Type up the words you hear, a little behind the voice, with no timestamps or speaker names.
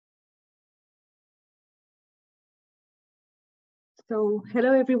So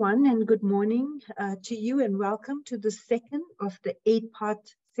hello everyone and good morning to you and welcome to the second of the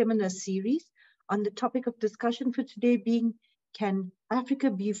 8-part seminar series on the topic of discussion for today being, can Africa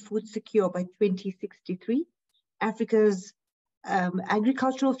be food secure by 2063? Africa's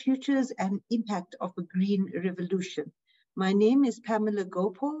agricultural futures and impact of a green revolution. My name is Pamela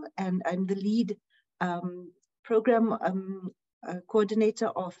Gopal and I'm the lead program coordinator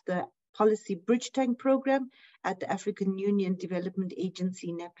of the Policy Bridge Tank Program at the African Union Development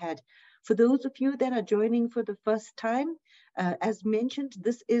Agency, NEPAD. For those of you that are joining for the first time, as mentioned,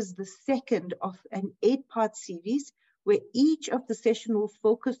 this is the second of an 8-part series where each of the session will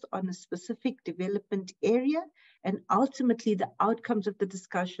focus on a specific development area, and ultimately the outcomes of the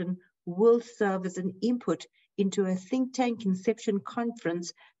discussion will serve as an input into a think tank inception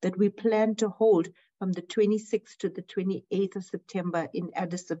conference that we plan to hold from the 26th to the 28th of September in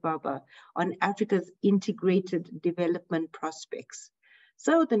Addis Ababa on Africa's integrated development prospects.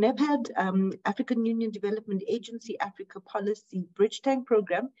 So the NEPAD, African Union Development Agency Africa Policy Bridge Tank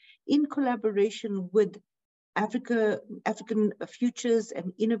Program, in collaboration with African Futures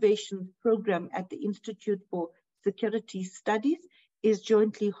and Innovation Program at the Institute for Security Studies, is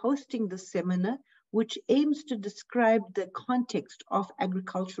jointly hosting the seminar, which aims to describe the context of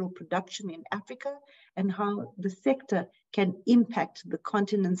agricultural production in Africa and how the sector can impact the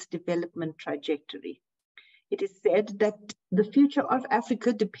continent's development trajectory. It is said that the future of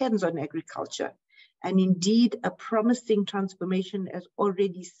Africa depends on agriculture, and indeed a promising transformation has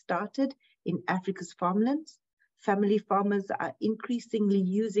already started in Africa's farmlands. Family farmers are increasingly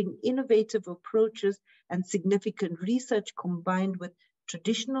using innovative approaches and significant research combined with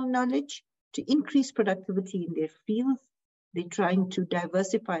traditional knowledge to increase productivity in their fields. They're trying to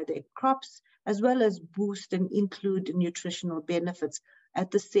diversify their crops as well as boost and include nutritional benefits,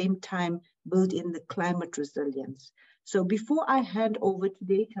 at the same time build in the climate resilience. So before I hand over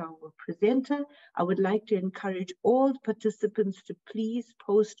today to our presenter, I would like to encourage all participants to please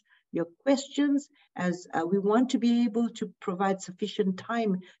post your questions, as we want to be able to provide sufficient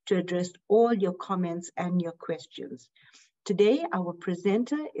time to address all your comments and your questions. Today, our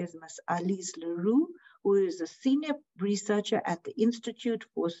presenter is Ms. Alice Leroux, who is a senior researcher at the Institute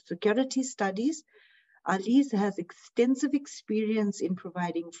for Security Studies. Alice has extensive experience in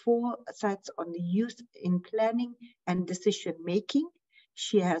providing foresights on the youth in planning and decision-making.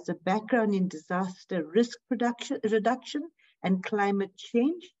 She has a background in disaster risk reduction and climate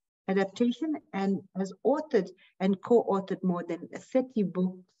change adaptation, and has authored and co-authored more than 30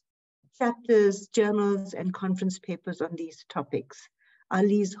 books, chapters, journals, and conference papers on these topics.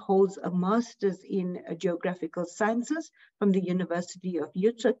 Alice holds a master's in geographical sciences from the University of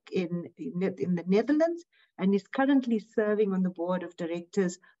Utrecht in the Netherlands, and is currently serving on the board of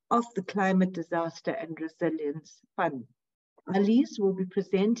directors of the Climate Disaster and Resilience Fund. Alice will be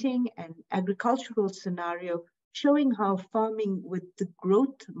presenting an agricultural scenario showing how farming with the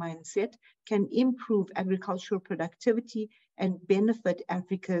growth mindset can improve agricultural productivity and benefit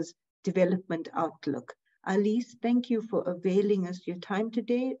Africa's development outlook. Alice, thank you for availing us your time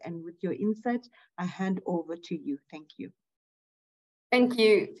today, and with your insights, I hand over to you. Thank you. Thank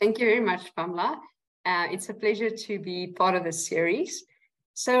you. Thank you very much, Pamela. It's a pleasure to be part of this series.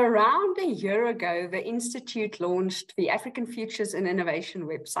 So around a year ago, the Institute launched the African Futures and Innovation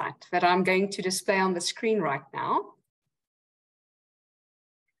website that I'm going to display on the screen right now.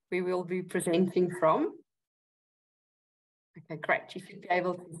 We will be presenting from. Okay, great. You should be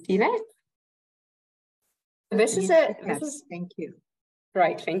able to see that. This is thank you.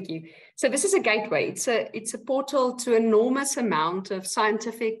 Great, thank you. So this is a gateway. It's a portal to an enormous amount of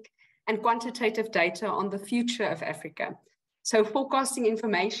scientific and quantitative data on the future of Africa. So forecasting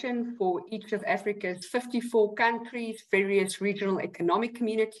information for each of Africa's 54 countries, various regional economic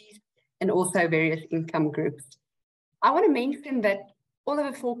communities, and also various income groups. I want to mention that all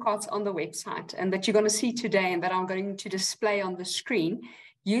of the forecasts on the website and that you're going to see today and that I'm going to display on the screen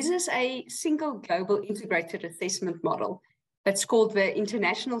uses a single global integrated assessment model that's called the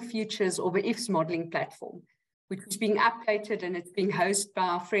International Futures or the IFS modeling platform, which is being updated and it's being hosted by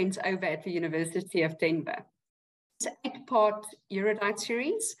our friends over at the University of Denver. It's an 8-part Erudite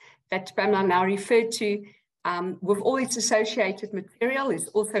series that Pamela now referred to, with all its associated material is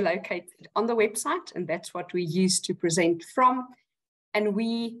also located on the website, and that's what we use to present from. And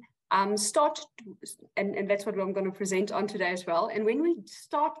we and that's what I'm going to present on today as well. And when we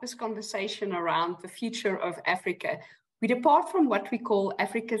start this conversation around the future of Africa, we depart from what we call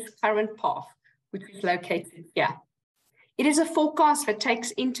Africa's current path, which is located here. It is a forecast that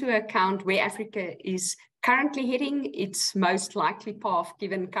takes into account where Africa is currently heading, its most likely path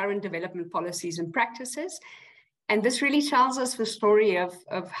given current development policies and practices, And this really tells us the story of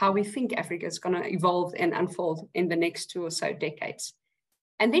how we think Africa is going to evolve and unfold in the next 2 or so decades.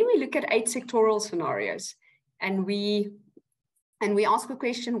 And then we look at 8 sectoral scenarios, and we ask the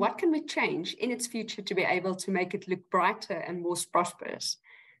question, what can we change in its future to be able to make it look brighter and more prosperous?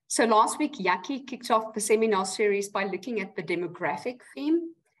 So last week, Yaki kicked off the seminar series by looking at the demographic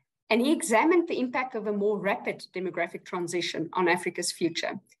theme, and he examined the impact of a more rapid demographic transition on Africa's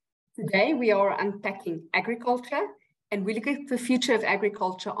future. Today, we are unpacking agriculture, and we look at the future of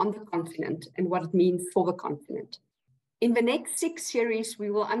agriculture on the continent and what it means for the continent. In the next 6 series,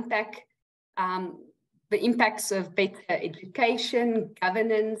 we will unpack the impacts of better education,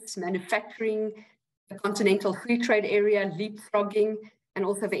 governance, manufacturing, the continental free trade area, leapfrogging, and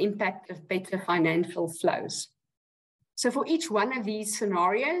also the impact of better financial flows. So for each one of these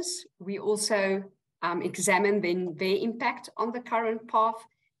scenarios, we also examine then their impact on the current path.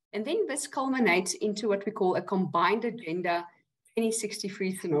 And then this culminates into what we call a combined agenda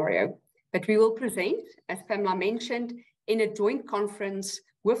 2063 scenario that we will present, as Pamela mentioned, in a joint conference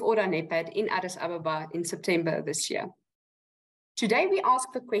with ORA-NEPAD in Addis Ababa in September this year. Today, we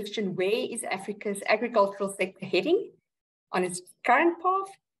ask the question, where is Africa's agricultural sector heading on its current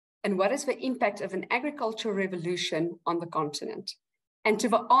path, and what is the impact of an agricultural revolution on the continent? And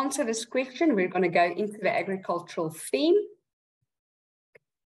to answer this question, we're going to go into the agricultural theme.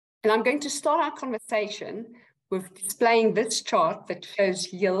 And I'm going to start our conversation with displaying this chart that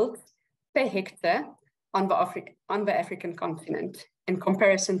shows yield per hectare on the African continent in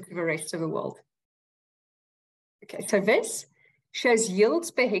comparison to the rest of the world. Okay, so this shows yields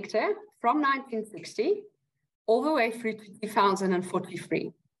per hectare from 1960 all the way through to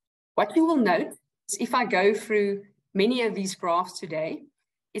 2043. What you will note is, if I go through many of these graphs today,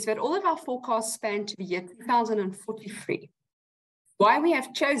 is that all of our forecasts span to the year 2043. Why we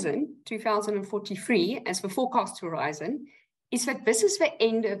have chosen 2043 as the forecast horizon is that this is the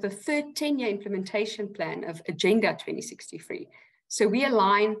end of the third 10-year implementation plan of Agenda 2063. So we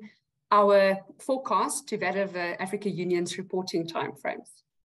align our forecast to that of the Africa Union's reporting timeframes.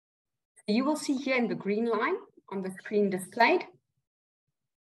 You will see here in the green line on the screen displayed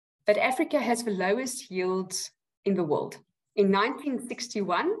that Africa has the lowest yields in the world. In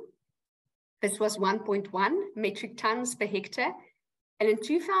 1961, this was 1.1 metric tons per hectare. And in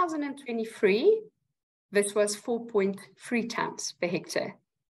 2023, this was 4.3 tons per hectare.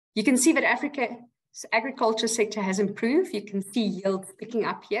 You can see that Africa's agriculture sector has improved. You can see yields picking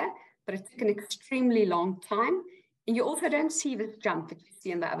up here, but it took an extremely long time. And you also don't see this jump that you see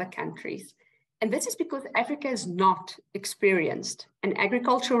in the other countries. And this is because Africa has not experienced an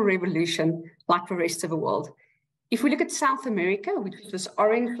agricultural revolution like the rest of the world. If we look at South America, which is this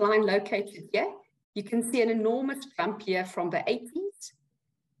orange line located here, you can see an enormous jump here from the 80s,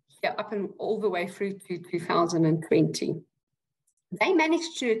 here up and all the way through to 2020. They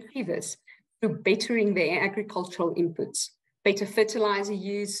managed to achieve this through bettering their agricultural inputs, better fertilizer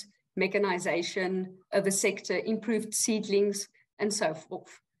use, mechanization of the sector, improved seedlings, and so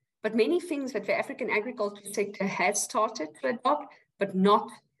forth. But many things that the African agriculture sector has started to adopt, but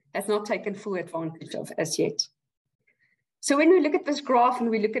has not taken full advantage of as yet. So when we look at this graph and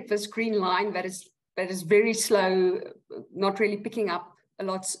we look at this green line that is very slow, not really picking up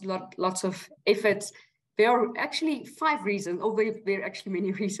lots of efforts, there are actually 5 reasons, although there are actually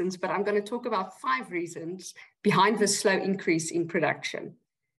many reasons, but I'm going to talk about 5 reasons behind the slow increase in production.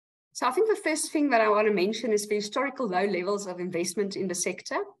 So I think the first thing that I want to mention is the historical low levels of investment in the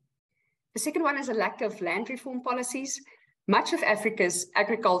sector. The second one is a lack of land reform policies. Much of Africa's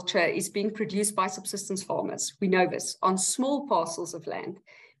agriculture is being produced by subsistence farmers. We know this, on small parcels of land,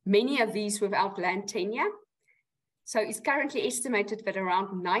 many of these without land tenure. So it's currently estimated that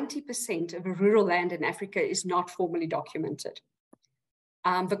around 90% of the rural land in Africa is not formally documented.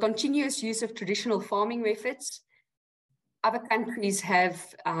 The continuous use of traditional farming methods, other countries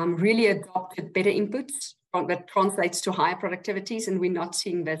have really adopted better inputs that translates to higher productivities, and we're not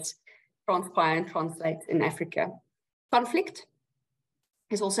seeing this transpire and translate in Africa. Conflict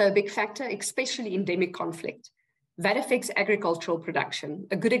is also a big factor, especially endemic conflict. That affects agricultural production.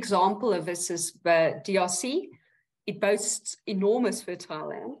 A good example of this is the DRC. It boasts enormous fertile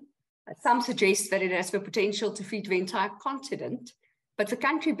land. Some suggest that it has the potential to feed the entire continent, but the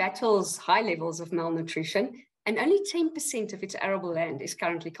country battles high levels of malnutrition, and only 10% of its arable land is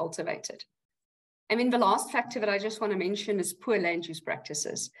currently cultivated. And then the last factor that I just want to mention is poor land use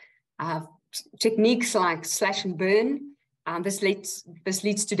practices. Techniques like slash and burn, this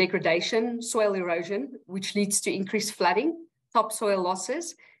leads to degradation, soil erosion, which leads to increased flooding, topsoil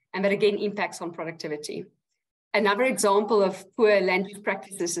losses, and that again impacts on productivity. Another example of poor land use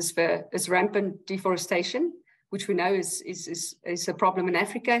practices is rampant deforestation, which we know is a problem in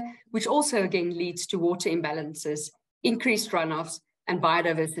Africa, which also again leads to water imbalances, increased runoffs, and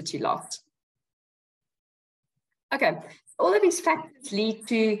biodiversity loss. Okay, all of these factors lead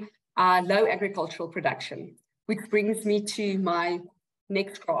to low agricultural production, which brings me to my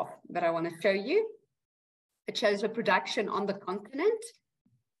next graph that I want to show you. It shows the production on the continent.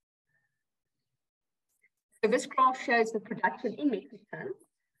 So this graph shows the production in metric tons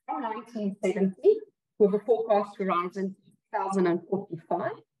from 1970 with a forecast horizon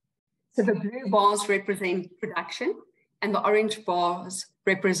 2045. So the blue bars represent production and the orange bars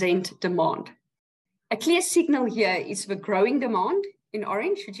represent demand. A clear signal here is the growing demand in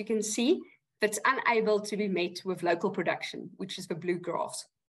orange, which you can see, that's unable to be met with local production, which is the blue graphs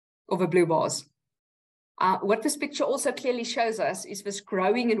or the blue bars. What this picture also clearly shows us is this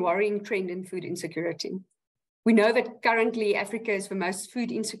growing and worrying trend in food insecurity. We know that currently Africa is the most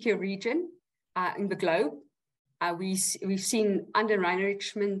food insecure region in the globe. We've seen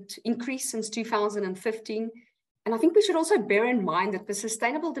undernourishment increase since 2015. And I think we should also bear in mind that the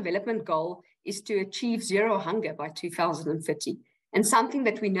Sustainable Development Goal is to achieve zero hunger by 2030, and something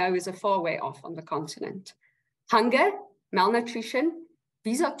that we know is a far way off on the continent. Hunger, malnutrition,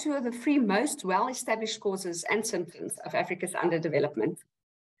 these are two of the three most well-established causes and symptoms of Africa's underdevelopment.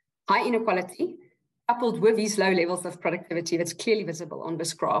 High inequality, coupled with these low levels of productivity that's clearly visible on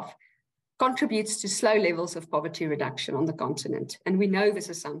this graph, contributes to slow levels of poverty reduction on the continent. And we know this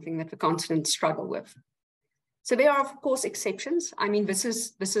is something that the continent struggles with. So there are, of course, exceptions. I mean, this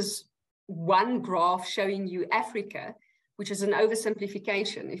is one graph showing you Africa, which is an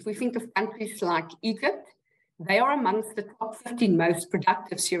oversimplification. If we think of countries like Egypt, they are amongst the top 15 most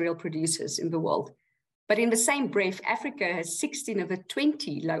productive cereal producers in the world. But in the same breath, Africa has 16 of the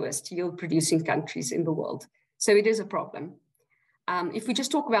 20 lowest yield producing countries in the world. So it is a problem. If we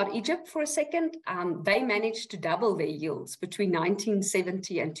just talk about Egypt for a second, they managed to double their yields between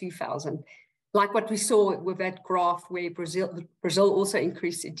 1970 and 2000. Like what we saw with that graph where Brazil also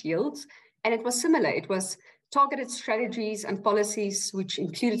increased its yields. And it was similar. It was targeted strategies and policies, which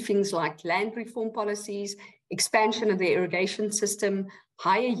included things like land reform policies, expansion of the irrigation system,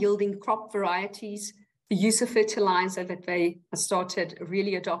 higher yielding crop varieties, the use of fertilizer that they started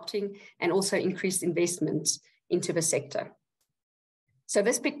really adopting, and also increased investments into the sector. So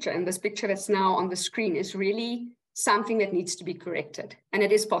this picture, and this picture that's now on the screen, is really something that needs to be corrected, and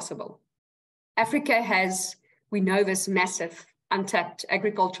it is possible. Africa has, we know, this massive untapped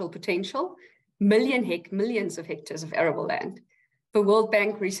agricultural potential, millions of hectares of arable land. The World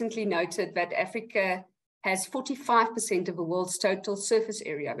Bank recently noted that Africa has 45% of the world's total surface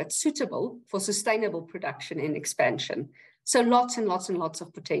area that's suitable for sustainable production and expansion. So lots and lots and lots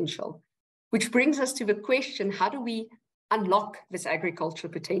of potential, which brings us to the question, how do we unlock this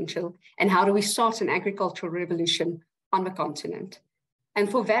agricultural potential, and how do we start an agricultural revolution on the continent? And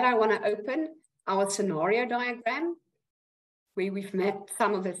for that, I want to open our scenario diagram, where we've mapped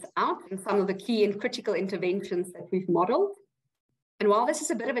some of this out and some of the key and critical interventions that we've modeled. And while this is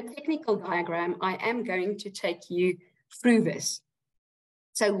a bit of a technical diagram, I am going to take you through this.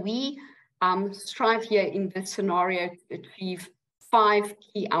 So we strive here in this scenario to achieve 5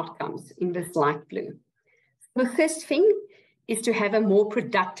 key outcomes in this light blue. The first thing is to have a more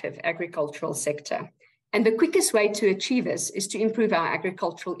productive agricultural sector. And the quickest way to achieve this is to improve our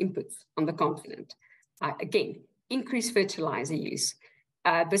agricultural inputs on the continent. Again, increase fertilizer use.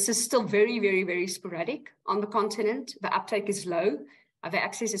 This is still very, very, very sporadic on the continent. The uptake is low. The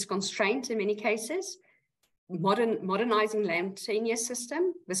access is constrained in many cases. Modernizing land tenure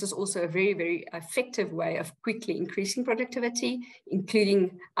system. This is also a very, very effective way of quickly increasing productivity,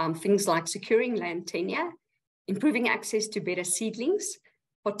 including things like securing land tenure, improving access to better seedlings,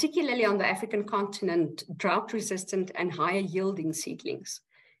 particularly on the African continent, drought-resistant and higher-yielding seedlings.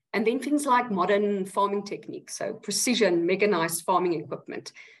 And then things like modern farming techniques, so precision, mechanized farming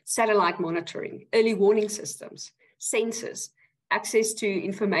equipment, satellite monitoring, early warning systems, sensors, access to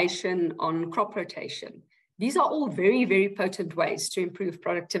information on crop rotation. These are all very, very potent ways to improve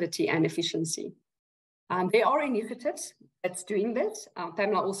productivity and efficiency. There are initiatives that's doing this.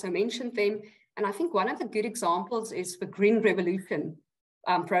 Pamela also mentioned them. And I think one of the good examples is the Green Revolution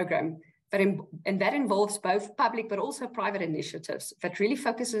program, and that involves both public but also private initiatives that really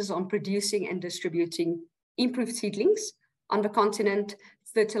focuses on producing and distributing improved seedlings on the continent,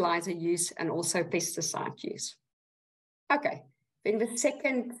 fertilizer use, and also pesticide use. Okay, then the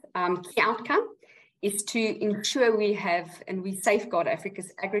second key outcome is to ensure we have and we safeguard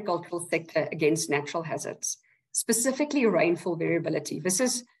Africa's agricultural sector against natural hazards, specifically rainfall variability. This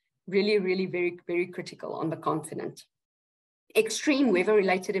is really, really very, very critical on the continent. Extreme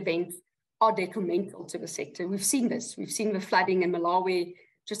weather-related events are detrimental to the sector. We've seen this. We've seen the flooding in Malawi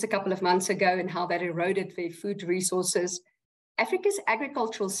just a couple of months ago and how that eroded their food resources. Africa's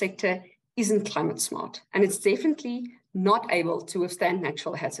agricultural sector isn't climate smart, and it's definitely not able to withstand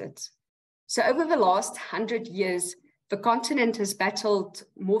natural hazards. So over the last 100 years, the continent has battled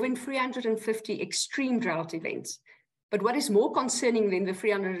more than 350 extreme drought events. But what is more concerning than the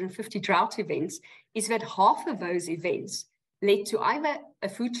 350 drought events is that half of those events led to either a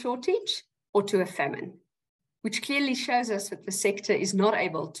food shortage or to a famine, which clearly shows us that the sector is not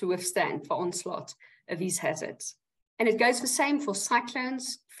able to withstand the onslaught of these hazards. And it goes the same for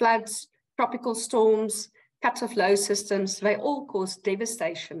cyclones, floods, tropical storms, cut-off-low systems. They all cause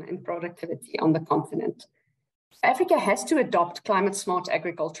devastation and productivity on the continent. Africa has to adopt climate-smart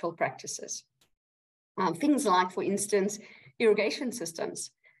agricultural practices. Things like, for instance, irrigation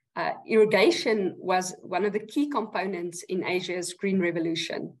systems. Irrigation was one of the key components in Asia's Green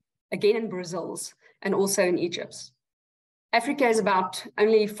Revolution, again in Brazil's and also in Egypt's. Africa has about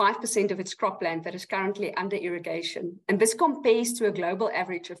only 5% of its cropland that is currently under irrigation, and this compares to a global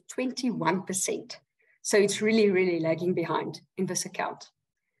average of 21%. So it's really, really lagging behind in this account.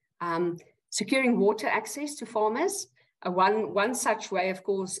 Securing water access to farmers. One such way, of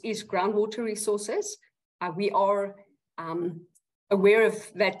course, is groundwater resources. We are aware of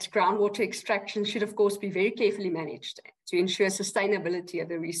that groundwater extraction should, of course, be very carefully managed to ensure sustainability of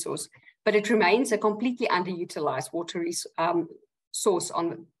the resource, but it remains a completely underutilized water source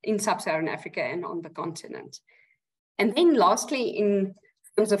in sub-Saharan Africa and on the continent. And then lastly, in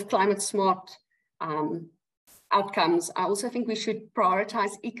terms of climate smart outcomes, I also think we should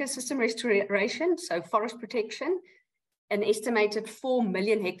prioritize ecosystem restoration, so forest protection. An estimated 4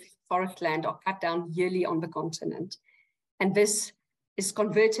 million hectares of forest land are cut down yearly on the continent. And this is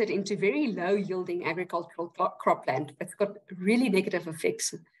converted into very low yielding agricultural cropland that's got really negative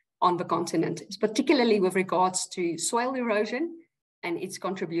effects on the continent, particularly with regards to soil erosion and its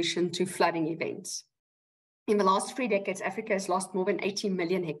contribution to flooding events. In the last 3 decades, Africa has lost more than 80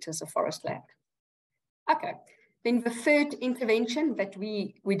 million hectares of forest land. Okay, then the third intervention that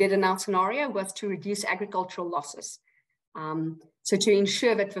we did in our scenario was to reduce agricultural losses. So to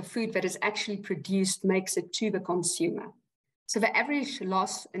ensure that the food that is actually produced makes it to the consumer. So the average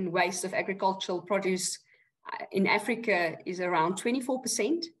loss and waste of agricultural produce in Africa is around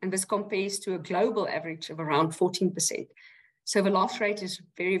 24%, and this compares to a global average of around 14%. So the loss rate is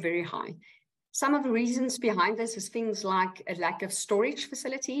very, very high. Some of the reasons behind this is things like a lack of storage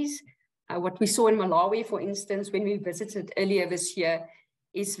facilities. What we saw in Malawi, for instance, when we visited earlier this year,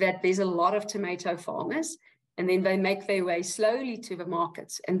 is that there's a lot of tomato farmers, and then they make their way slowly to the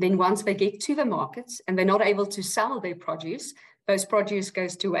markets. And then once they get to the markets and they're not able to sell their produce, those produce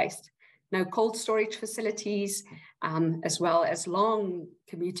goes to waste. No cold storage facilities, as well as long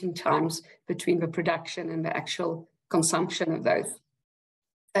commuting times between the production and the actual consumption of those.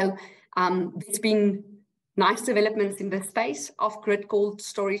 So there's been nice developments in this space, off-grid cold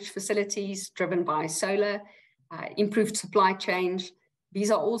storage facilities driven by solar, improved supply chains. These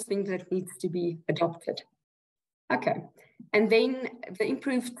are all things that needs to be adopted. Okay, and then the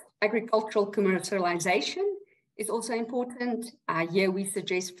improved agricultural commercialization is also important. Here we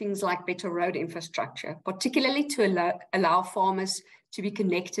suggest things like better road infrastructure, particularly to allow farmers to be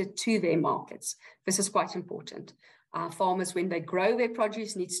connected to their markets. This is quite important. Farmers, when they grow their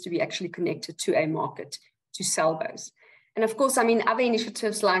produce, needs to be actually connected to a market to sell those. And of course, I mean, other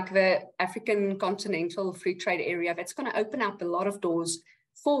initiatives like the African Continental Free Trade Area, that's going to open up a lot of doors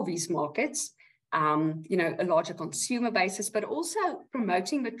for these markets. You know, a larger consumer basis, but also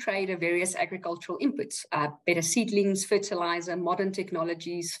promoting the trade of various agricultural inputs, better seedlings, fertilizer, modern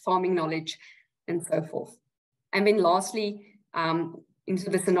technologies, farming knowledge, and so forth. And then lastly, into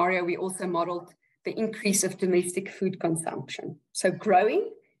the scenario, we also modeled the increase of domestic food consumption. So growing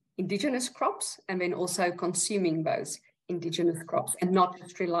indigenous crops and then also consuming those indigenous crops and not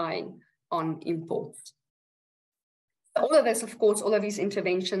just relying on imports. All of this, of course, all of these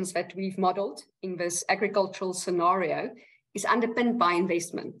interventions that we've modeled in this agricultural scenario is underpinned by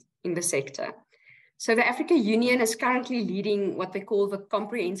investment in the sector. So the Africa Union is currently leading what they call the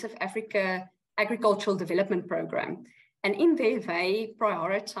Comprehensive Africa Agricultural Development Program. And in there, they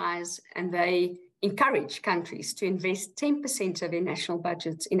prioritize and they encourage countries to invest 10% of their national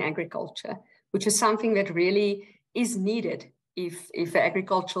budgets in agriculture, which is something that really is needed if the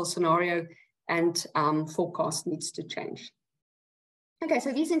agricultural scenario and forecast needs to change. Okay,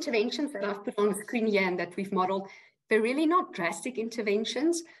 so these interventions that I've put on the screen here and that we've modeled, they're really not drastic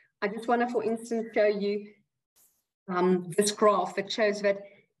interventions. I just want to, for instance, show you this graph that shows that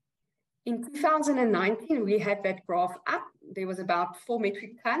In 2019, we had that graph up. There was about 4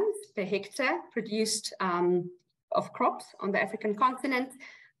 metric tons per hectare produced of crops on the African continent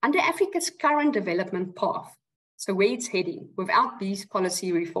under Africa's current development path. So where it's heading without these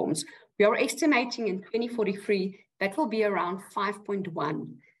policy reforms, we are estimating in 2043 that will be around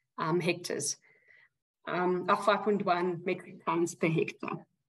 5.1 hectares, 5.1 metric tons per hectare.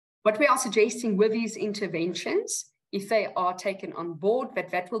 What we are suggesting with these interventions, if they are taken on board,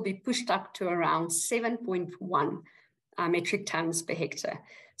 that will be pushed up to around 7.1 metric tons per hectare.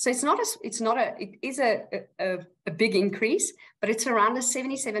 So it is a big increase, but it's around a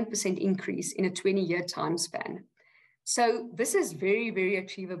 77% increase in a 20-year time span. So this is very, very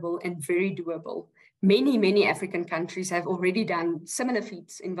achievable and very doable. Many African countries have already done similar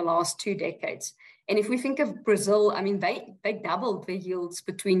feats in the last 2 decades. And if we think of Brazil, I mean, they doubled their yields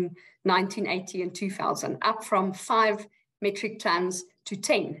between 1980 and 2000, up from 5 metric tons to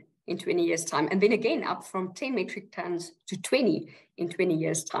 10 in 20 years' time. And then again, up from 10 metric tons to 20 in 20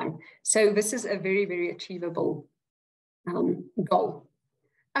 years' time. So this is a very, very achievable goal.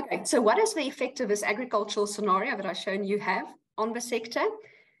 Okay, so what is the effect of this agricultural scenario that I've shown you have on the sector?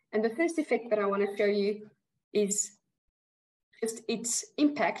 And the first effect that I want to show you is just its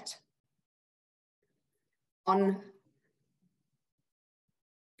impact on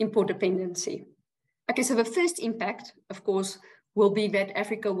import dependency. Okay, so the first impact, of course, will be that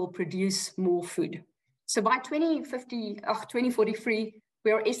Africa will produce more food. So by 2043,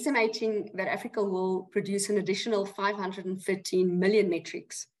 we are estimating that Africa will produce an additional 513 million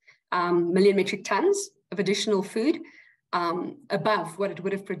metric tons of additional food above what it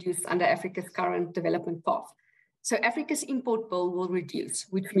would have produced under Africa's current development path. So Africa's import bill will reduce,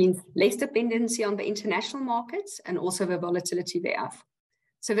 which means less dependency on the international markets and also the volatility thereof.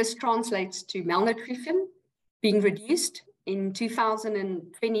 So this translates to malnutrition being reduced. In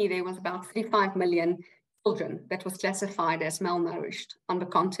 2020, there was about 35 million children that was classified as malnourished on the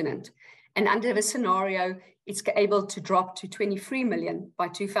continent. And under the scenario, it's able to drop to 23 million by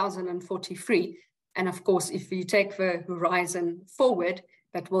 2043. And of course, if you take the horizon forward,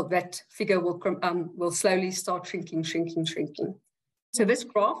 that figure will slowly start shrinking. So this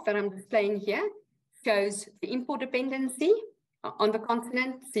graph that I'm displaying here shows the import dependency on the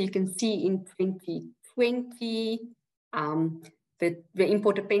continent. So you can see in 2020, the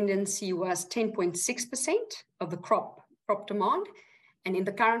import dependency was 10.6% of the crop demand. And in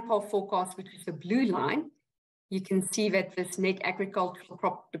the current path forecast, which is the blue line, you can see that this net agricultural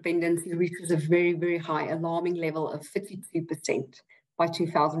crop dependency reaches a very, very high alarming level of 52% by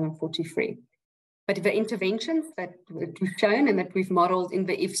 2043. But the interventions that we've shown and that we've modeled in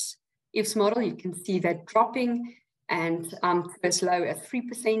the IFS model, you can see that dropping and as low as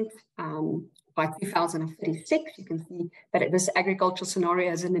 3% by 2036. You can see that this agricultural scenario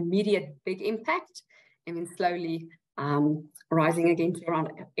has an immediate big impact and then slowly rising again to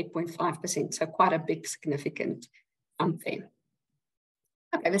around 8.5%. So quite a big, significant thing.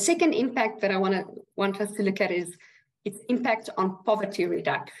 Okay, the second impact that I want us to look at is its impact on poverty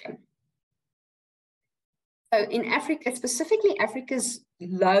reduction. So in Africa, specifically Africa's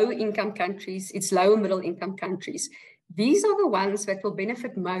low-income countries, its low and middle-income countries, these are the ones that will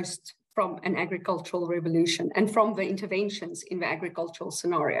benefit most from an agricultural revolution and from the interventions in the agricultural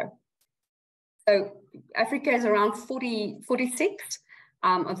scenario. So Africa is around 46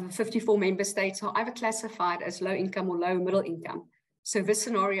 of the 54 member states are either classified as low income or low middle income. So this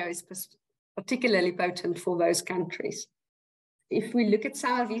scenario is particularly potent for those countries. If we look at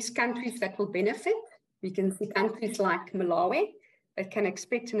some of these countries that will benefit, we can see countries like Malawi that can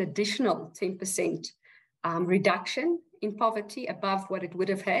expect an additional 10% reduction in poverty above what it would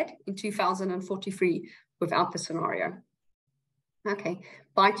have had in 2043 without the scenario. Okay,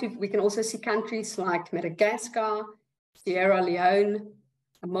 we can also see countries like Madagascar, Sierra Leone,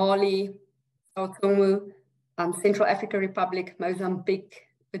 Mali, Sao Tome, Central African Republic, Mozambique,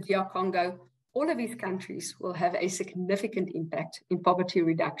 the DR Congo. All of these countries will have a significant impact in poverty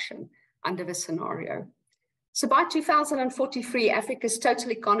reduction under the scenario. So by 2043, Africa's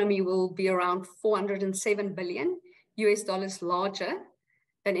total economy will be around $407 billion larger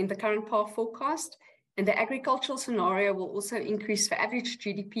than in the current path forecast. And the agricultural scenario will also increase the average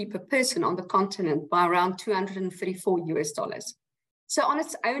GDP per person on the continent by around $234. So on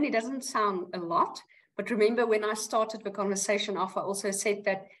its own, it doesn't sound a lot. But remember, when I started the conversation off, I also said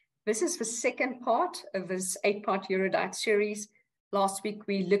that this is the second part of this 8-part Erudite series. Last week,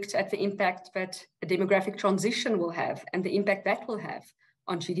 we looked at the impact that a demographic transition will have and the impact that will have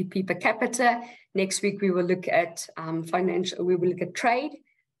on GDP per capita. Next week, we will look at we will look at trade,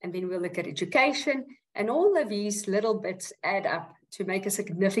 and then we'll look at education. And all of these little bits add up to make a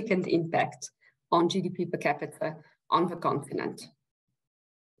significant impact on GDP per capita on the continent.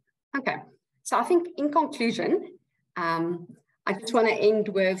 Okay, so I think in conclusion, I just want to end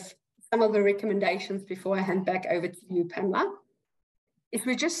with some of the recommendations before I hand back over to you, Pamela. If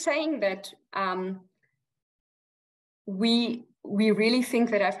we're just saying that we really think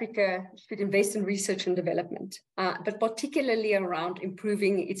that Africa should invest in research and development, but particularly around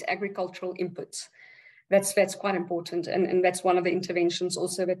improving its agricultural inputs. That's quite important, and that's one of the interventions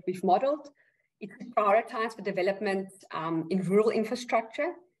also that we've modeled. It's to prioritize the development in rural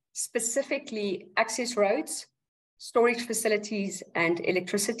infrastructure, specifically access roads, storage facilities, and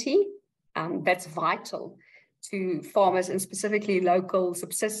electricity. That's vital to farmers, and specifically local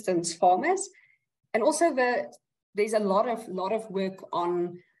subsistence farmers. And also there's a lot of work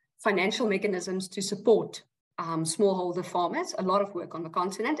on financial mechanisms to support smallholder farmers, a lot of work on the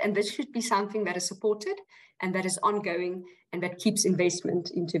continent, and this should be something that is supported and that is ongoing and that keeps investment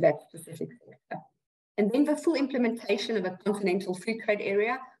into that specific sector. And then the full implementation of a continental free trade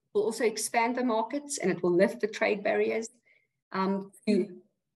area will also expand the markets, and it will lift the trade barriers to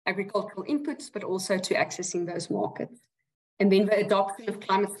agricultural inputs, but also to accessing those markets. And then the adoption of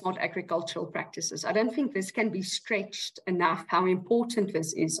climate smart agricultural practices. I don't think this can be stretched enough, how important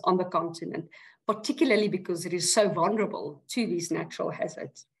this is on the continent, particularly because it is so vulnerable to these natural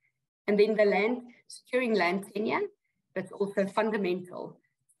hazards. And then securing land tenure, that's also fundamental,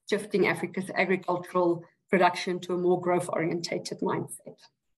 shifting Africa's agricultural production to a more growth-orientated mindset.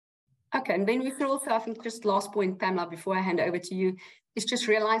 Okay, and then we could also, I think, just last point, Pamela, before I hand over to you, is just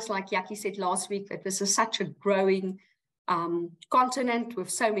realize, like Jackie said last week, that this is such a growing continent with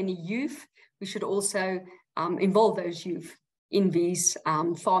so many youth. We should also involve those youth in these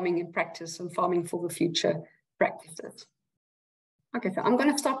farming in practice and farming for the future practices. Okay, so I'm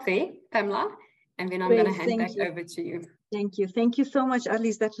going to stop there, Pamela, and then I'm going to hand back over to you. Thank you. Thank you so much,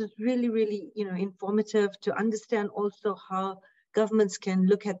 Alice. That was really, really, informative to understand also how governments can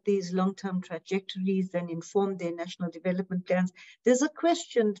look at these long-term trajectories and inform their national development plans. There's a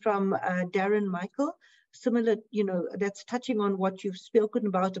question from Darren Michael, similar, that's touching on what you've spoken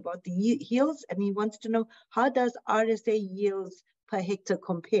about the yields, and he wants to know, how does RSA yields per hectare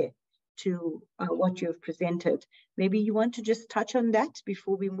compare to what you have presented? Maybe you want to just touch on that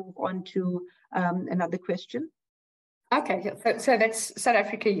before we move on to another question. Okay, so that's South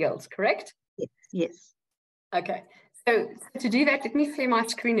Africa yields, correct? Yes. Okay, so to do that, let me share my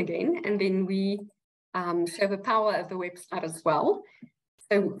screen again, and then we show the power of the website as well.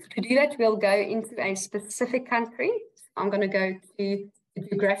 So to do that, we'll go into a specific country. I'm going to go to the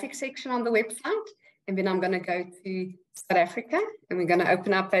geographic section on the website, and then I'm going to go to South Africa, and we're going to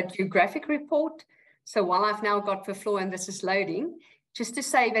open up that geographic report. So while I've now got the floor and this is loading, just to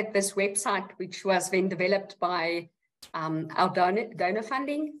say that this website, which was then developed by our donor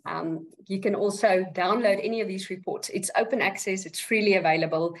funding, you can also download any of these reports. It's open access, it's freely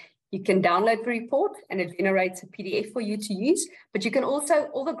available. You can download the report and it generates a PDF for you to use, but you can also,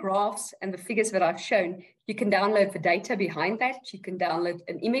 all the graphs and the figures that I've shown, you can download the data behind that. You can download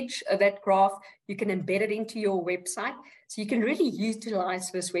an image of that graph. You can embed it into your website. So you can really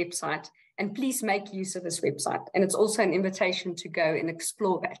utilize this website, and please make use of this website. And it's also an invitation to go and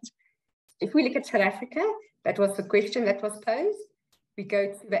explore that. If we look at South Africa, that was the question that was posed. We go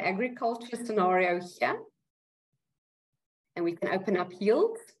to the agriculture scenario here, and we can open up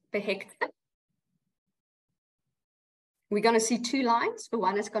yields per hectare. We're going to see two lines. The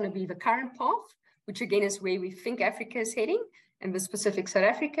one is going to be the current path, which again is where we think Africa is heading, and the specific South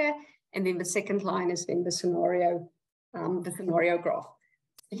Africa. And then the second line is then the scenario graph.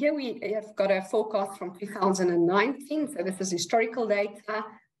 Here we have got a forecast from 2019. So this is historical data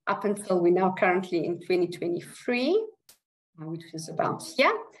up until we're now currently in 2023, which is about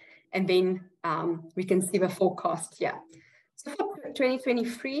here. And then we can see the forecast here. So for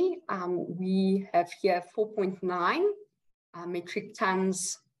 2023, we have here 4.9 metric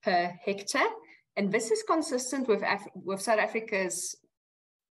tons per hectare. And this is consistent with South Africa's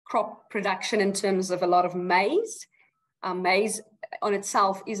crop production in terms of a lot of maize. Maize on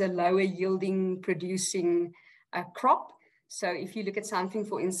itself is a lower yielding producing crop. So if you look at something,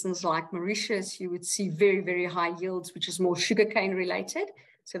 for instance, like Mauritius, you would see very, very high yields, which is more sugarcane related.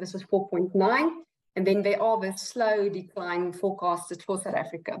 So this is 4.9. And then there are the slow decline forecasted for South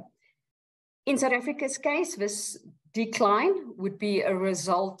Africa. In South Africa's case, this decline would be a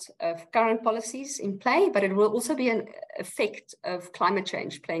result of current policies in play, but it will also be an effect of climate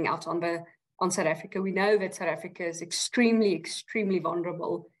change playing out on South Africa. We know that South Africa is extremely, extremely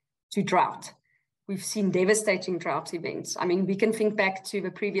vulnerable to drought. We've seen devastating drought events. I mean, we can think back to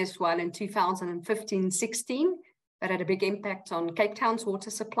the previous one in 2015-16, that had a big impact on Cape Town's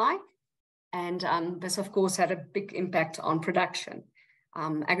water supply. And this, of course, had a big impact on production,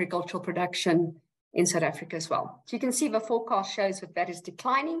 agricultural production in South Africa as well. So you can see the forecast shows that is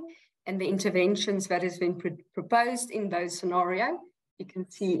declining, and the interventions that has been proposed in those scenarios, you can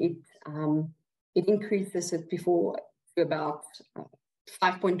see it increases it before to about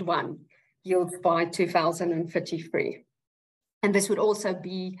 5.1 yields by 2033. And this would also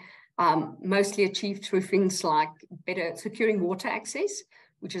be mostly achieved through things like better securing water access,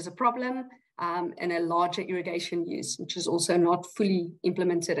 which is a problem, and a larger irrigation use, which is also not fully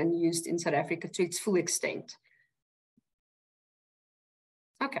implemented and used in South Africa to its full extent.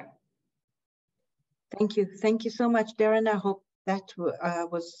 Okay. Thank you. Thank you so much, Darren. I hope that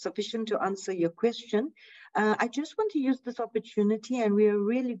was sufficient to answer your question. I just want to use this opportunity, and we are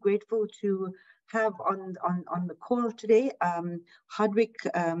really grateful to have on the call today, Hardwick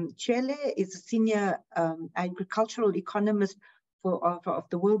Chele is a senior agricultural economist of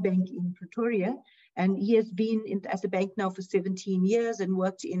the World Bank in Pretoria, and he has been at the bank now for 17 years and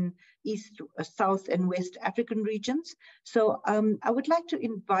worked in East, South, and West African regions. So I would like to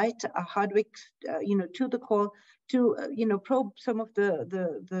invite Hardwick, to the call to probe some of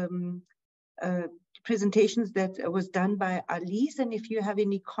the presentations that was done by Alice, and if you have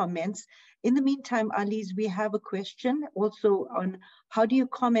any comments. In the meantime, Alice, we have a question also on how do you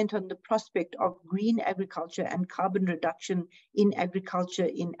comment on the prospect of green agriculture and carbon reduction in agriculture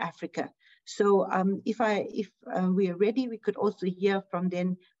in Africa? So if we are ready, we could also hear from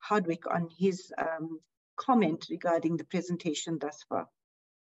then Hardwick on his comment regarding the presentation thus far.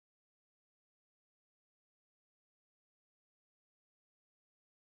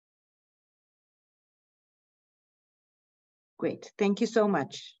 Great. Thank you so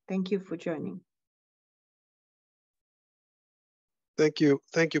much. Thank you for joining. Thank you.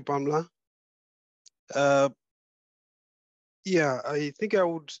 Thank you, Pamela. Yeah, I think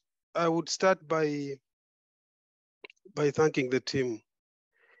I would start by thanking the team,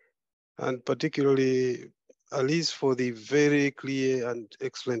 and particularly Alice for the very clear and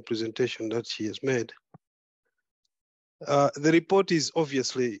excellent presentation that she has made. The report is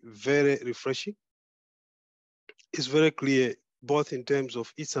obviously very refreshing. It's very clear, both in terms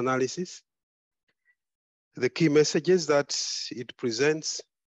of its analysis, the key messages that it presents,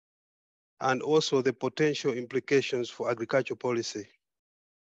 and also the potential implications for agriculture policy.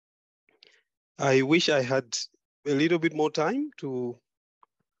 I wish I had a little bit more time to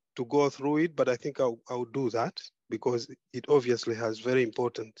go through it, but I think I'll do that because it obviously has very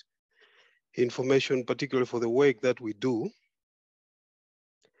important information, particularly for the work that we do.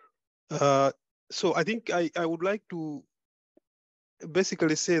 So I think I would like to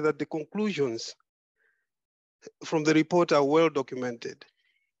basically say that the conclusions from the report are well documented.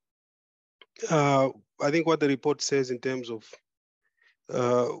 I think what the report says in terms of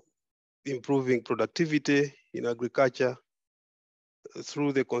improving productivity in agriculture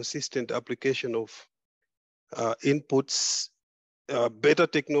through the consistent application of inputs, better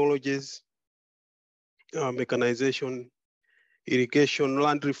technologies, mechanization, irrigation,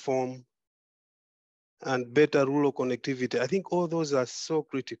 land reform, and better rural connectivity. I think all those are so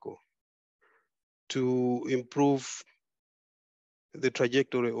critical to improve the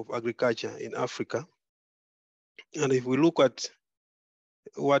trajectory of agriculture in Africa. And if we look at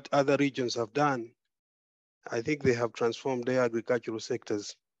what other regions have done, I think they have transformed their agricultural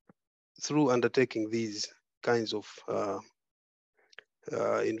sectors through undertaking these kinds of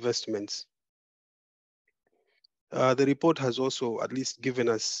investments. The report has also at least given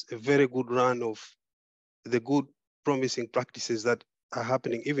us a very good run of the good promising practices that are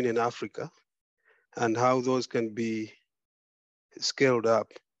happening even in Africa, and how those can be scaled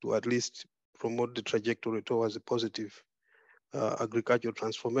up to at least promote the trajectory towards a positive agricultural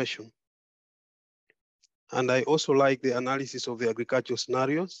transformation. And I also like the analysis of the agricultural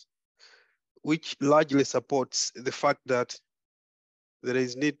scenarios, which largely supports the fact that there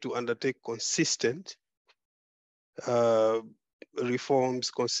is need to undertake consistent reforms,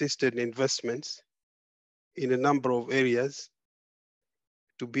 consistent investments in a number of areas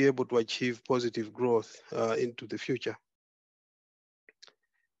to be able to achieve positive growth into the future.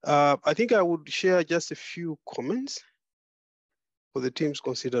 I think I would share just a few comments for the team's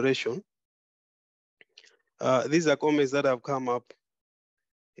consideration. These are comments that have come up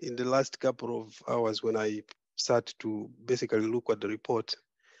in the last couple of hours when I started to basically look at the report.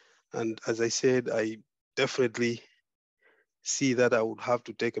 And as I said, I definitely see that I would have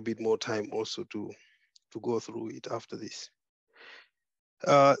to take a bit more time also to go through it after this.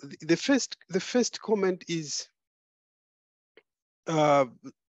 The first comment is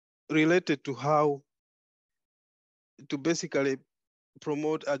related to how to basically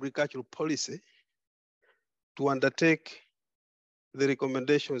promote agricultural policy to undertake the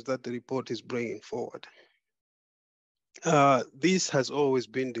recommendations that the report is bringing forward. This has always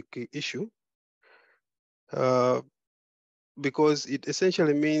been the key issue because it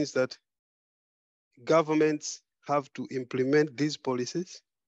essentially means that governments have to implement these policies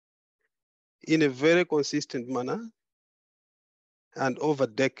in a very consistent manner and over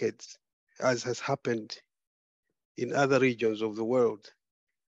decades, as has happened in other regions of the world.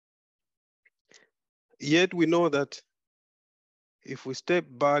 Yet we know that if we step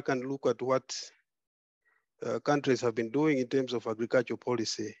back and look at what countries have been doing in terms of agricultural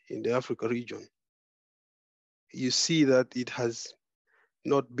policy in the Africa region, you see that it has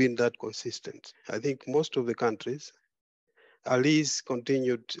not been that consistent. I think most of the countries, Ali's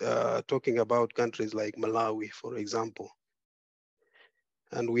continued talking about countries like Malawi, for example.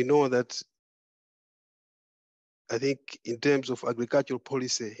 And we know that, I think in terms of agricultural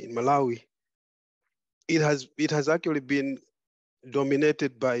policy in Malawi, it has actually been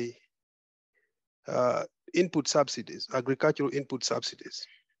dominated by input subsidies, agricultural input subsidies.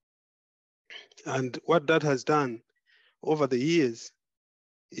 And what that has done over the years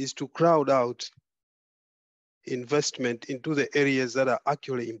is to crowd out investment into the areas that are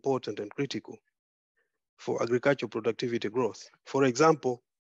actually important and critical for agricultural productivity growth. For example,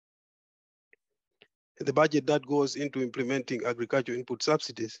 the budget that goes into implementing agricultural input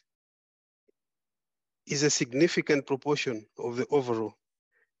subsidies is a significant proportion of the overall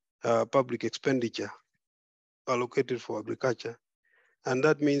public expenditure allocated for agriculture. And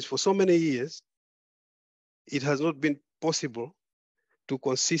that means for so many years, it has not been possible to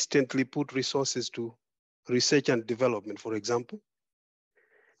consistently put resources to research and development, for example,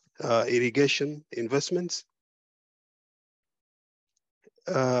 irrigation investments,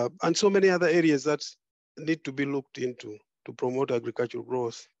 and so many other areas that need to be looked into to promote agricultural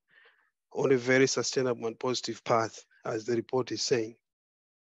growth on a very sustainable and positive path, as the report is saying.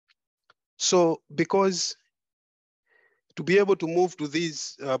 So because to be able to move to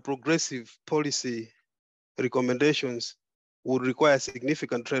these progressive policy recommendations would require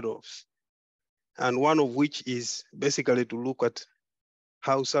significant trade-offs, and one of which is basically to look at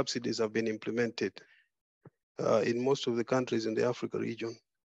how subsidies have been implemented in most of the countries in the Africa region.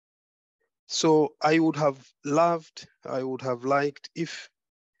 So I would have liked if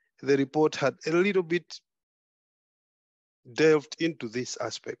the report had a little bit delved into this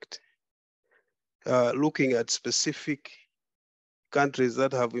aspect, looking at specific countries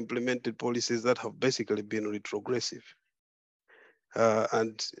that have implemented policies that have basically been retrogressive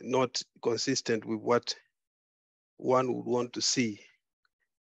and not consistent with what one would want to see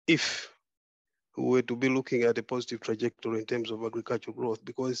if we were to be looking at a positive trajectory in terms of agricultural growth.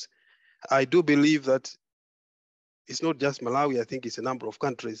 Because I do believe that it's not just Malawi, I think it's a number of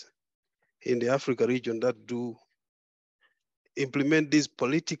countries in the Africa region that do implement these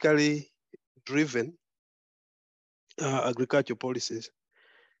politically driven agricultural policies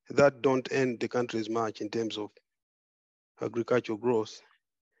that don't end the country's march in terms of agricultural growth.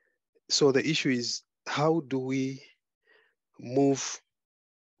 So the issue is, how do we move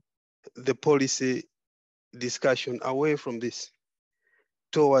the policy discussion away from this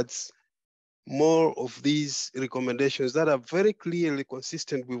towards more of these recommendations that are very clearly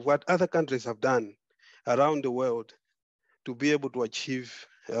consistent with what other countries have done around the world to be able to achieve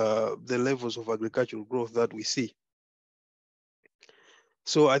the levels of agricultural growth that we see.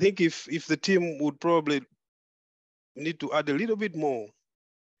 So I think if the team would probably need to add a little bit more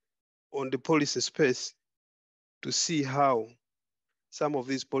on the policy space to see how some of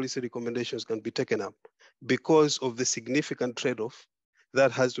these policy recommendations can be taken up, because of the significant trade-off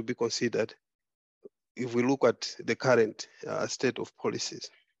that has to be considered if we look at the current state of policies.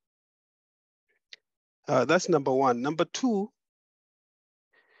 That's number one. Number two,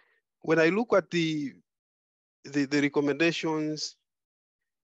 when I look at the recommendations,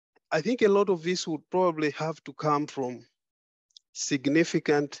 I think a lot of this would probably have to come from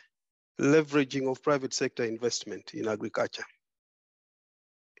significant leveraging of private sector investment in agriculture.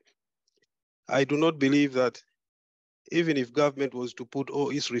 I do not believe that even if government was to put all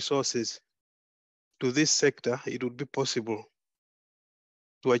its resources to this sector, it would be possible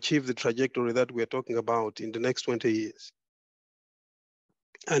to achieve the trajectory that we're talking about in the next 20 years.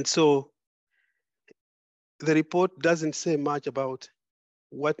 And so the report doesn't say much about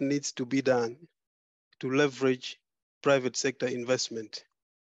what needs to be done to leverage private sector investment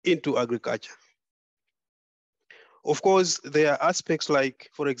into agriculture. Of course, there are aspects like,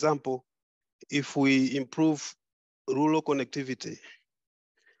 for example, if we improve rural connectivity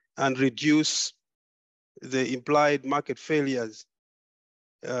and reduce the implied market failures,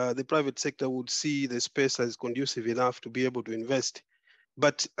 the private sector would see the space as conducive enough to be able to invest.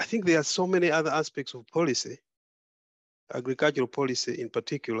 But I think there are so many other aspects of policy, agricultural policy in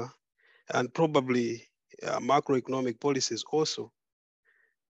particular, and probably macroeconomic policies also,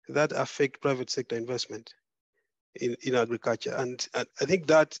 that affect private sector investment in agriculture. And I think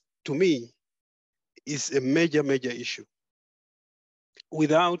that, to me, is a major, major issue.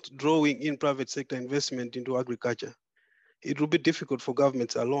 Without drawing in private sector investment into agriculture, it will be difficult for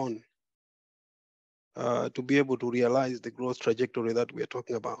governments alone to be able to realize the growth trajectory that we are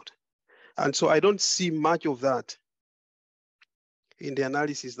talking about. And so I don't see much of that in the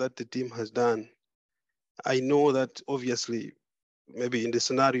analysis that the team has done. I know that obviously, maybe in the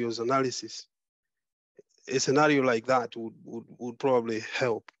scenarios analysis, a scenario like that would probably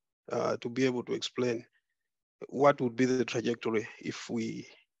help to be able to explain what would be the trajectory if we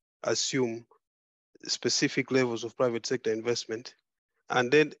assume specific levels of private sector investment,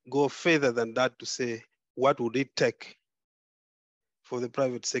 and then go further than that to say, what would it take for the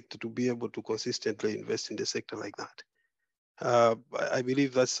private sector to be able to consistently invest in the sector like that? I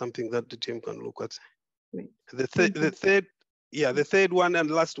believe that's something that the team can look at. Great. The third one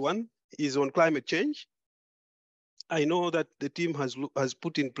and last one is on climate change. I know that the team has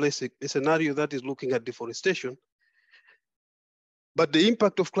put in place a scenario that is looking at deforestation, but the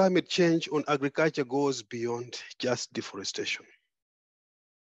impact of climate change on agriculture goes beyond just deforestation.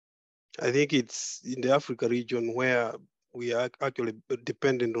 I think it's in the Africa region where we are actually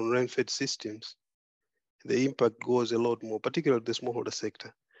dependent on rain-fed systems. The impact goes a lot more, particularly the smallholder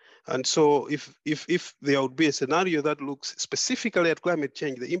sector. And so if there would be a scenario that looks specifically at climate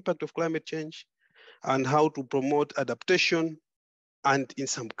change, the impact of climate change, and how to promote adaptation, and in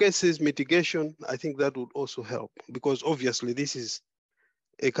some cases mitigation, I think that would also help, because obviously this is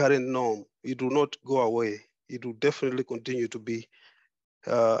a current norm. It will not go away. It will definitely continue to be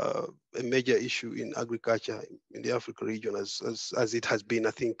a major issue in agriculture in the Africa region, as it has been,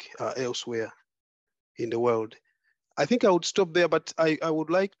 I think, elsewhere in the world. I think I would stop there, but I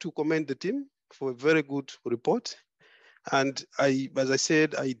would like to commend the team for a very good report. And as I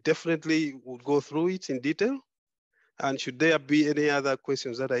said, I definitely would go through it in detail. And should there be any other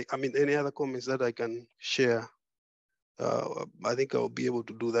questions that any other comments that I can share, I think I'll be able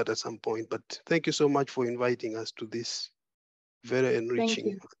to do that at some point. But thank you so much for inviting us to this very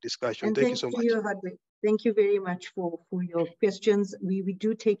enriching discussion. And thank you so much. Thank you very much for your questions. We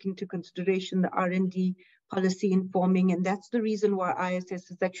do take into consideration the R&D policy informing, and that's the reason why ISS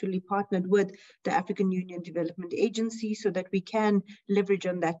has actually partnered with the African Union Development Agency so that we can leverage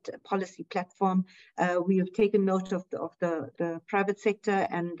on that policy platform. We have taken note of the private sector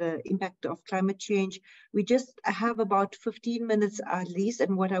and the impact of climate change. We just have about 15 minutes at least,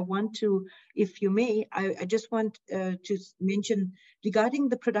 and what I want to, if you may, I just want to mention regarding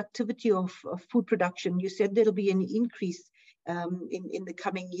the productivity of food production. You said there'll be an increase in the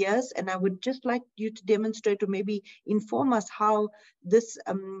coming years, and I would just like you to demonstrate or maybe inform us how this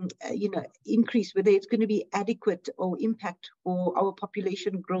increase, whether it's going to be adequate or impact for our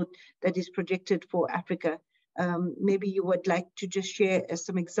population growth that is projected for Africa. Maybe you would like to just share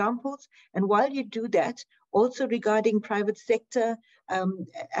some examples. And while you do that, also regarding private sector,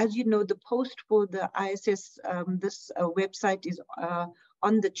 as you know, the post for the ISS, this website is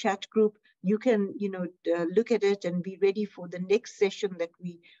on the chat group. You can, look at it and be ready for the next session that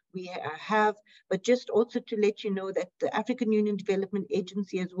we have. But just also to let you know that the African Union Development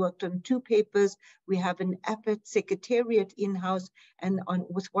Agency has worked on 2 papers. We have an APET secretariat in-house, and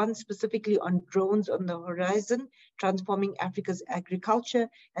with one specifically on drones on the horizon, transforming Africa's agriculture,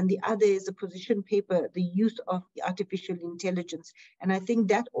 and the other is a position paper, the use of artificial intelligence. And I think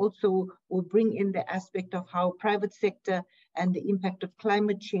that also will bring in the aspect of how private sector and the impact of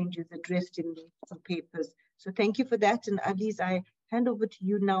climate change is addressed in these papers. So thank you for that. And Alice, I hand over to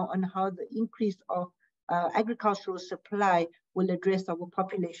you now on how the increase of agricultural supply will address our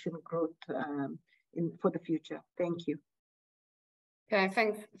population growth for the future. Thank you. Okay,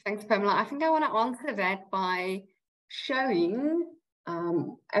 thanks, Pamela. I think I want to answer that by showing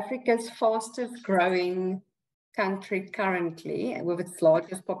Africa's fastest growing country currently with its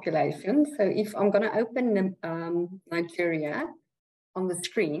largest population. So if I'm going to open Nigeria on the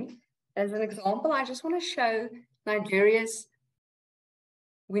screen as an example, I just want to show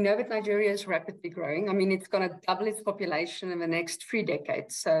we know that Nigeria is rapidly growing. I mean, it's going to double its population in the next 3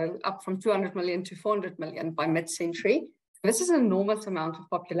 decades. So up from 200 million to 400 million by mid-century. This is an enormous amount of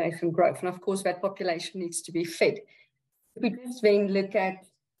population growth. And of course, that population needs to be fed. If we just then look at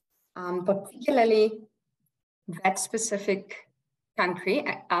particularly that specific country,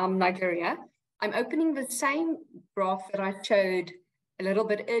 Nigeria, I'm opening the same graph that I showed a little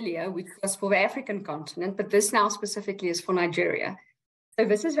bit earlier, which was for the African continent, but this now specifically is for Nigeria. So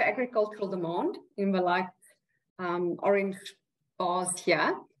this is the agricultural demand in the light orange bars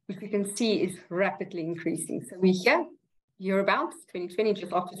here, which you can see is rapidly increasing. So we're here about 2020,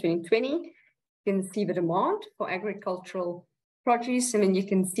 just after 2020, you can see the demand for agricultural produce, and then you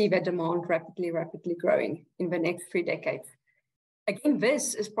can see the demand rapidly growing in the next 3 decades. Again,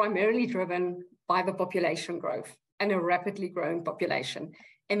 this is primarily driven by the population growth and a rapidly growing population.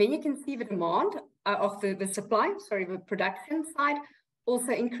 And then you can see the demand of the supply, the production side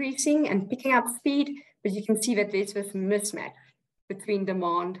also increasing and picking up speed, but you can see that there's this mismatch between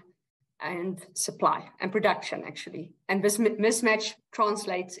demand and supply and production, actually. And this mismatch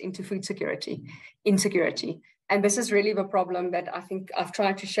translates into food insecurity. And this is really the problem that I think I've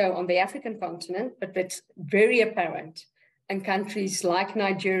tried to show on the African continent, but that's very apparent in countries like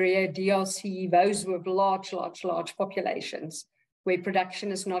Nigeria, DRC, those with large populations where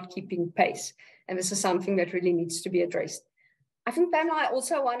production is not keeping pace. And this is something that really needs to be addressed. I think, Ben, I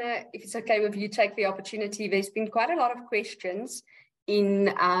also want to, if it's okay with you, take the opportunity. There's been quite a lot of questions in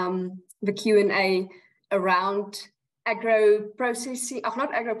the Q&A around green,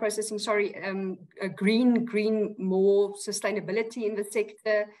 more sustainability in the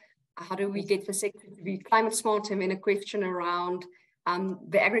sector. How do we get the sector to be climate smart? And then a question around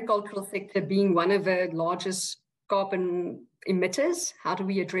the agricultural sector being one of the largest carbon emitters. How do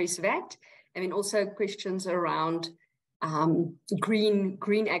we address that? And then also questions around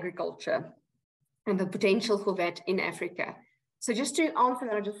green agriculture and the potential for that in Africa. So just to answer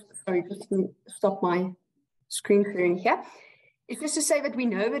that, just stop my screen sharing here. It's just to say that we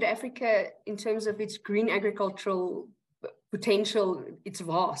know that Africa, in terms of its green agricultural potential, it's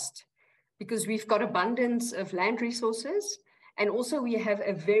vast, because we've got abundance of land resources, and also we have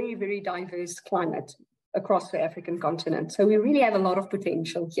a very diverse climate across the African continent. So we really have a lot of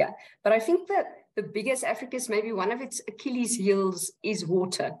potential here. But I think that the biggest Africa's, maybe one of its Achilles heels is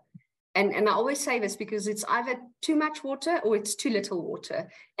water. And I always say this because it's either too much water or it's too little water.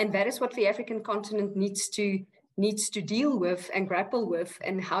 And that is what the African continent needs to deal with and grapple with.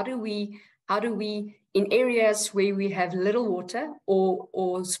 And how do we, in areas where we have little water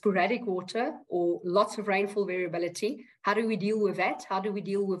or sporadic water or lots of rainfall variability, how do we deal with that? How do we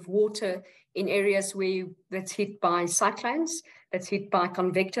deal with water in areas that's hit by cyclones, that's hit by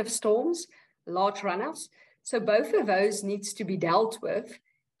convective storms, large runoffs? So both of those needs to be dealt with.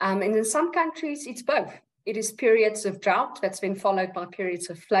 And in some countries, it's both. It is periods of drought that's been followed by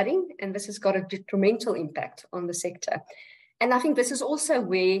periods of flooding, and this has got a detrimental impact on the sector. And I think this is also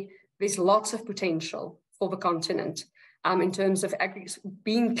where there's lots of potential for the continent in terms of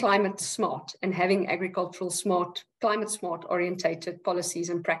being climate smart and having agricultural smart, climate smart orientated policies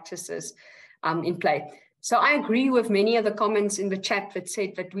and practices in play. So I agree with many of the comments in the chat that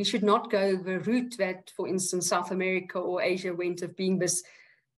said that we should not go the route that, for instance, South America or Asia went of being this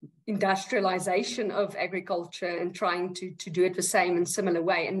industrialization of agriculture and trying to do it the same and similar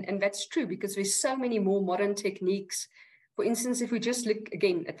way. And that's true, because there's so many more modern techniques. For instance, if we just look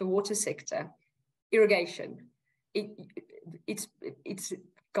again at the water sector, irrigation, it's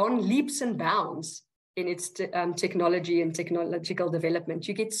gone leaps and bounds in its technology and technological development.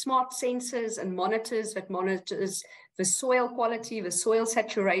 You get smart sensors and monitors that monitors the soil quality, the soil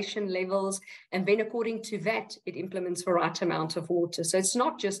saturation levels, and then according to that, it implements the right amount of water. So it's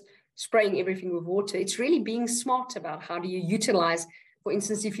not just spraying everything with water, it's really being smart about how do you utilize, for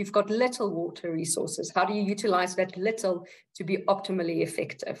instance, if you've got little water resources, how do you utilize that little to be optimally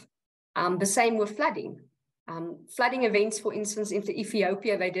effective? The same with flooding. Flooding events, for instance, in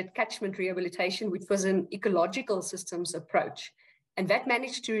Ethiopia, they did catchment rehabilitation, which was an ecological systems approach. And that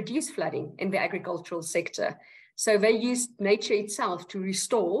managed to reduce flooding in the agricultural sector. So they used nature itself to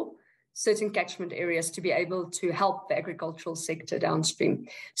restore certain catchment areas to be able to help the agricultural sector downstream.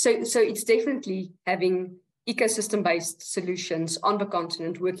 So it's definitely having ecosystem-based solutions on the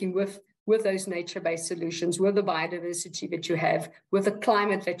continent, working with those nature-based solutions, with the biodiversity that you have, with the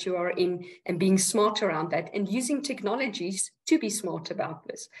climate that you are in, and being smart around that, and using technologies to be smart about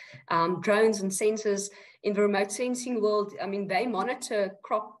this. Drones and sensors in the remote sensing world, I mean, they monitor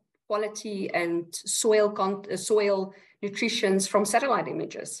crop quality and soil nutrition from satellite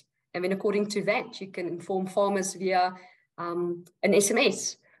images. And then according to that, you can inform farmers via an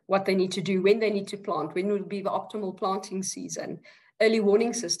SMS what they need to do, when they need to plant, when would be the optimal planting season, early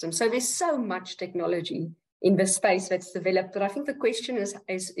warning system. So there's so much technology in this space that's developed, but I think the question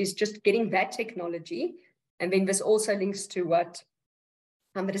is just getting that technology. And then this also links to what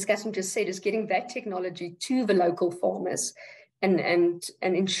the discussant just said, is getting that technology to the local farmers and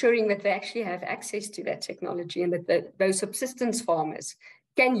ensuring that they actually have access to that technology, and that those subsistence farmers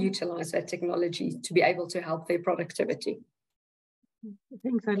can utilize that technology to be able to help their productivity.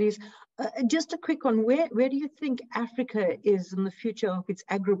 Thanks, Alice. Just a quick one, where do you think Africa is in the future of its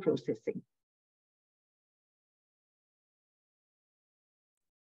agro-processing?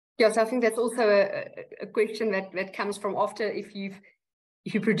 Yes, I think that's also a question that comes from after, if you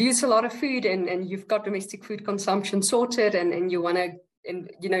produce a lot of food and you've got domestic food consumption sorted, and you want to,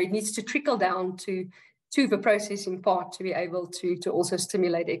 and you know, it needs to trickle down to the processing part to be able to also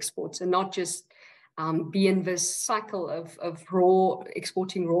stimulate exports, and not just be in this cycle of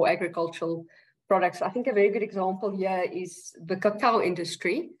exporting raw agricultural products. I think a very good example here is the cacao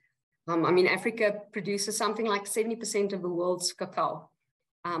industry. I mean, Africa produces something like 70% of the world's cacao.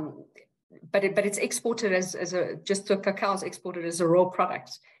 But it's exported just the cacao is exported as a raw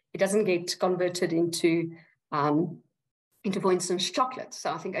product. It doesn't get converted into, for instance, chocolate.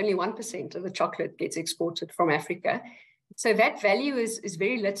 So I think only 1% of the chocolate gets exported from Africa. So that value is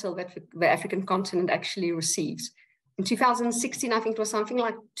very little that the African continent actually receives. In 2016, I think it was something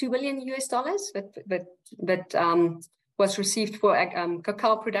like $2 billion that was received for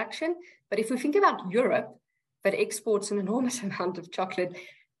cacao production. But if we think about Europe, that exports an enormous amount of chocolate,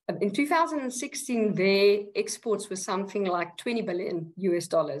 in 2016, their exports were something like $20 billion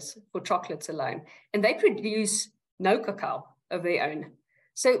for chocolates alone. And they produce no cacao of their own.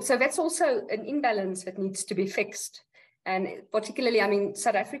 So that's also an imbalance that needs to be fixed. And particularly, I mean,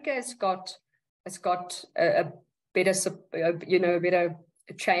 South Africa has got a better, better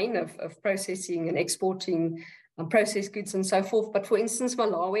chain of processing and exporting processed goods and so forth. But for instance,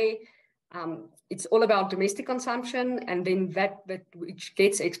 Malawi, it's all about domestic consumption, and then that which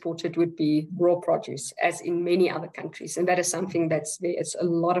gets exported would be raw produce, as in many other countries. And that is something there's a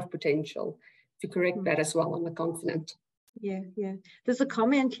lot of potential to correct that as well on the continent. Yeah. There's a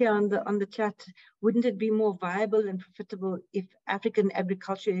comment here on the chat. Wouldn't it be more viable and profitable if African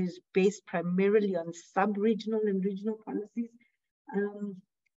agriculture is based primarily on sub-regional and regional policies?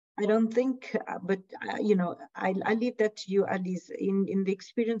 I don't think, but you know, I leave that to you, Alice. In the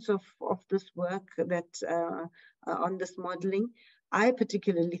experience of this work that on this modeling, I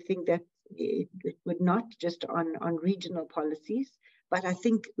particularly think that it would not just on regional policies. But I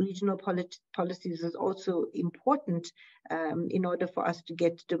think regional policies is also important in order for us to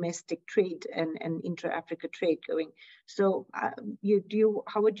get domestic trade and intra-Africa trade going. So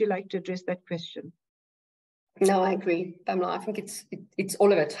how would you like to address that question? No, I agree, Pamela. I think it's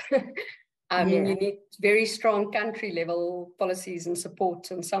all of it. I mean, you need very strong country level policies and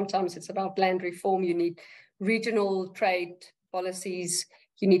support. And sometimes it's about land reform. You need regional trade policies.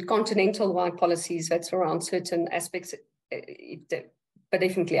 You need continental-wide policies that's around certain aspects. But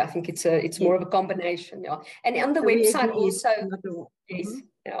definitely, I think it's more of a combination. Yeah. And on the website also, yes,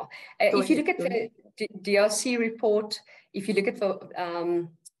 yeah. If you look at the DRC report, if you look at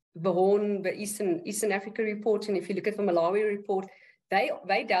the Horn, the Eastern Africa report, and if you look at the Malawi report,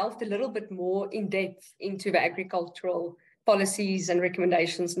 they delved a little bit more in depth into the agricultural policies and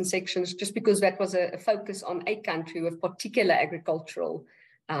recommendations and sections, just because that was a focus on a country with particular agricultural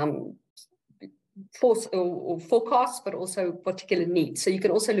forecasts, but also particular needs. So you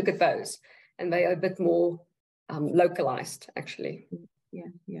can also look at those, and they are a bit more localized, actually.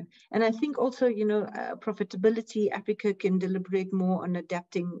 Yeah. And I think also, you know, profitability, Africa can deliberate more on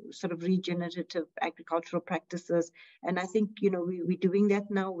adapting sort of regenerative agricultural practices. And I think, you know, we're doing that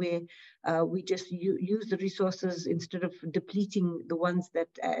now, where we just use the resources instead of depleting the ones that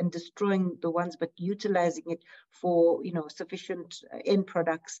and destroying the ones, but utilizing it for, you know, sufficient end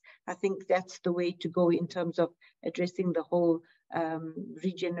products. I think that's the way to go in terms of addressing the whole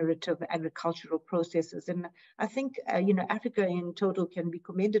regenerative agricultural processes. And I think, you know, Africa in total can be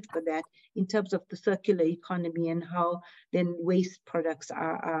commended for that in terms of the circular economy and how then waste products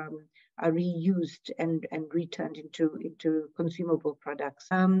are reused and returned into consumable products.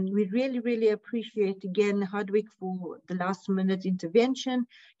 We really appreciate, again, Hardwick, for the last minute intervention.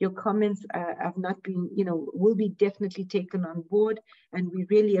 Your comments have not been, you know, will be definitely taken on board, and we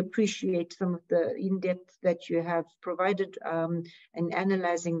really appreciate some of the in-depth that you have provided in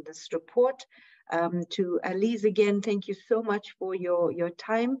analyzing this report. To Alice, again, thank you so much for your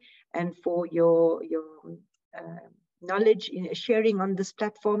time and for your knowledge in sharing on this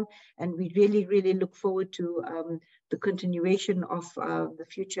platform, and we really look forward to the continuation of the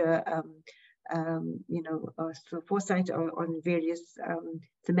future foresight on various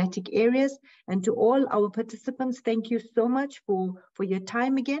thematic areas. And to all our participants, thank you so much for your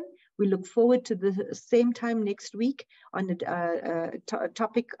time again. We look forward to the same time next week on the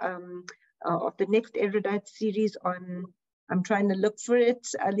topic of the next Erudite series on I'm trying to look for it.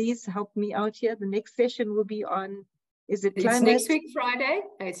 Alice, help me out here. The next session will be on, is it climate? It's next week Friday.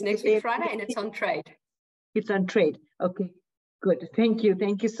 No, it's next week Friday, and it's on trade. It's on trade. Okay, good. Thank you.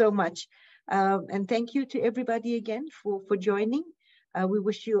 Thank you so much. And thank you to everybody again for joining. We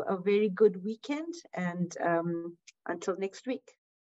wish you a very good weekend, and until next week.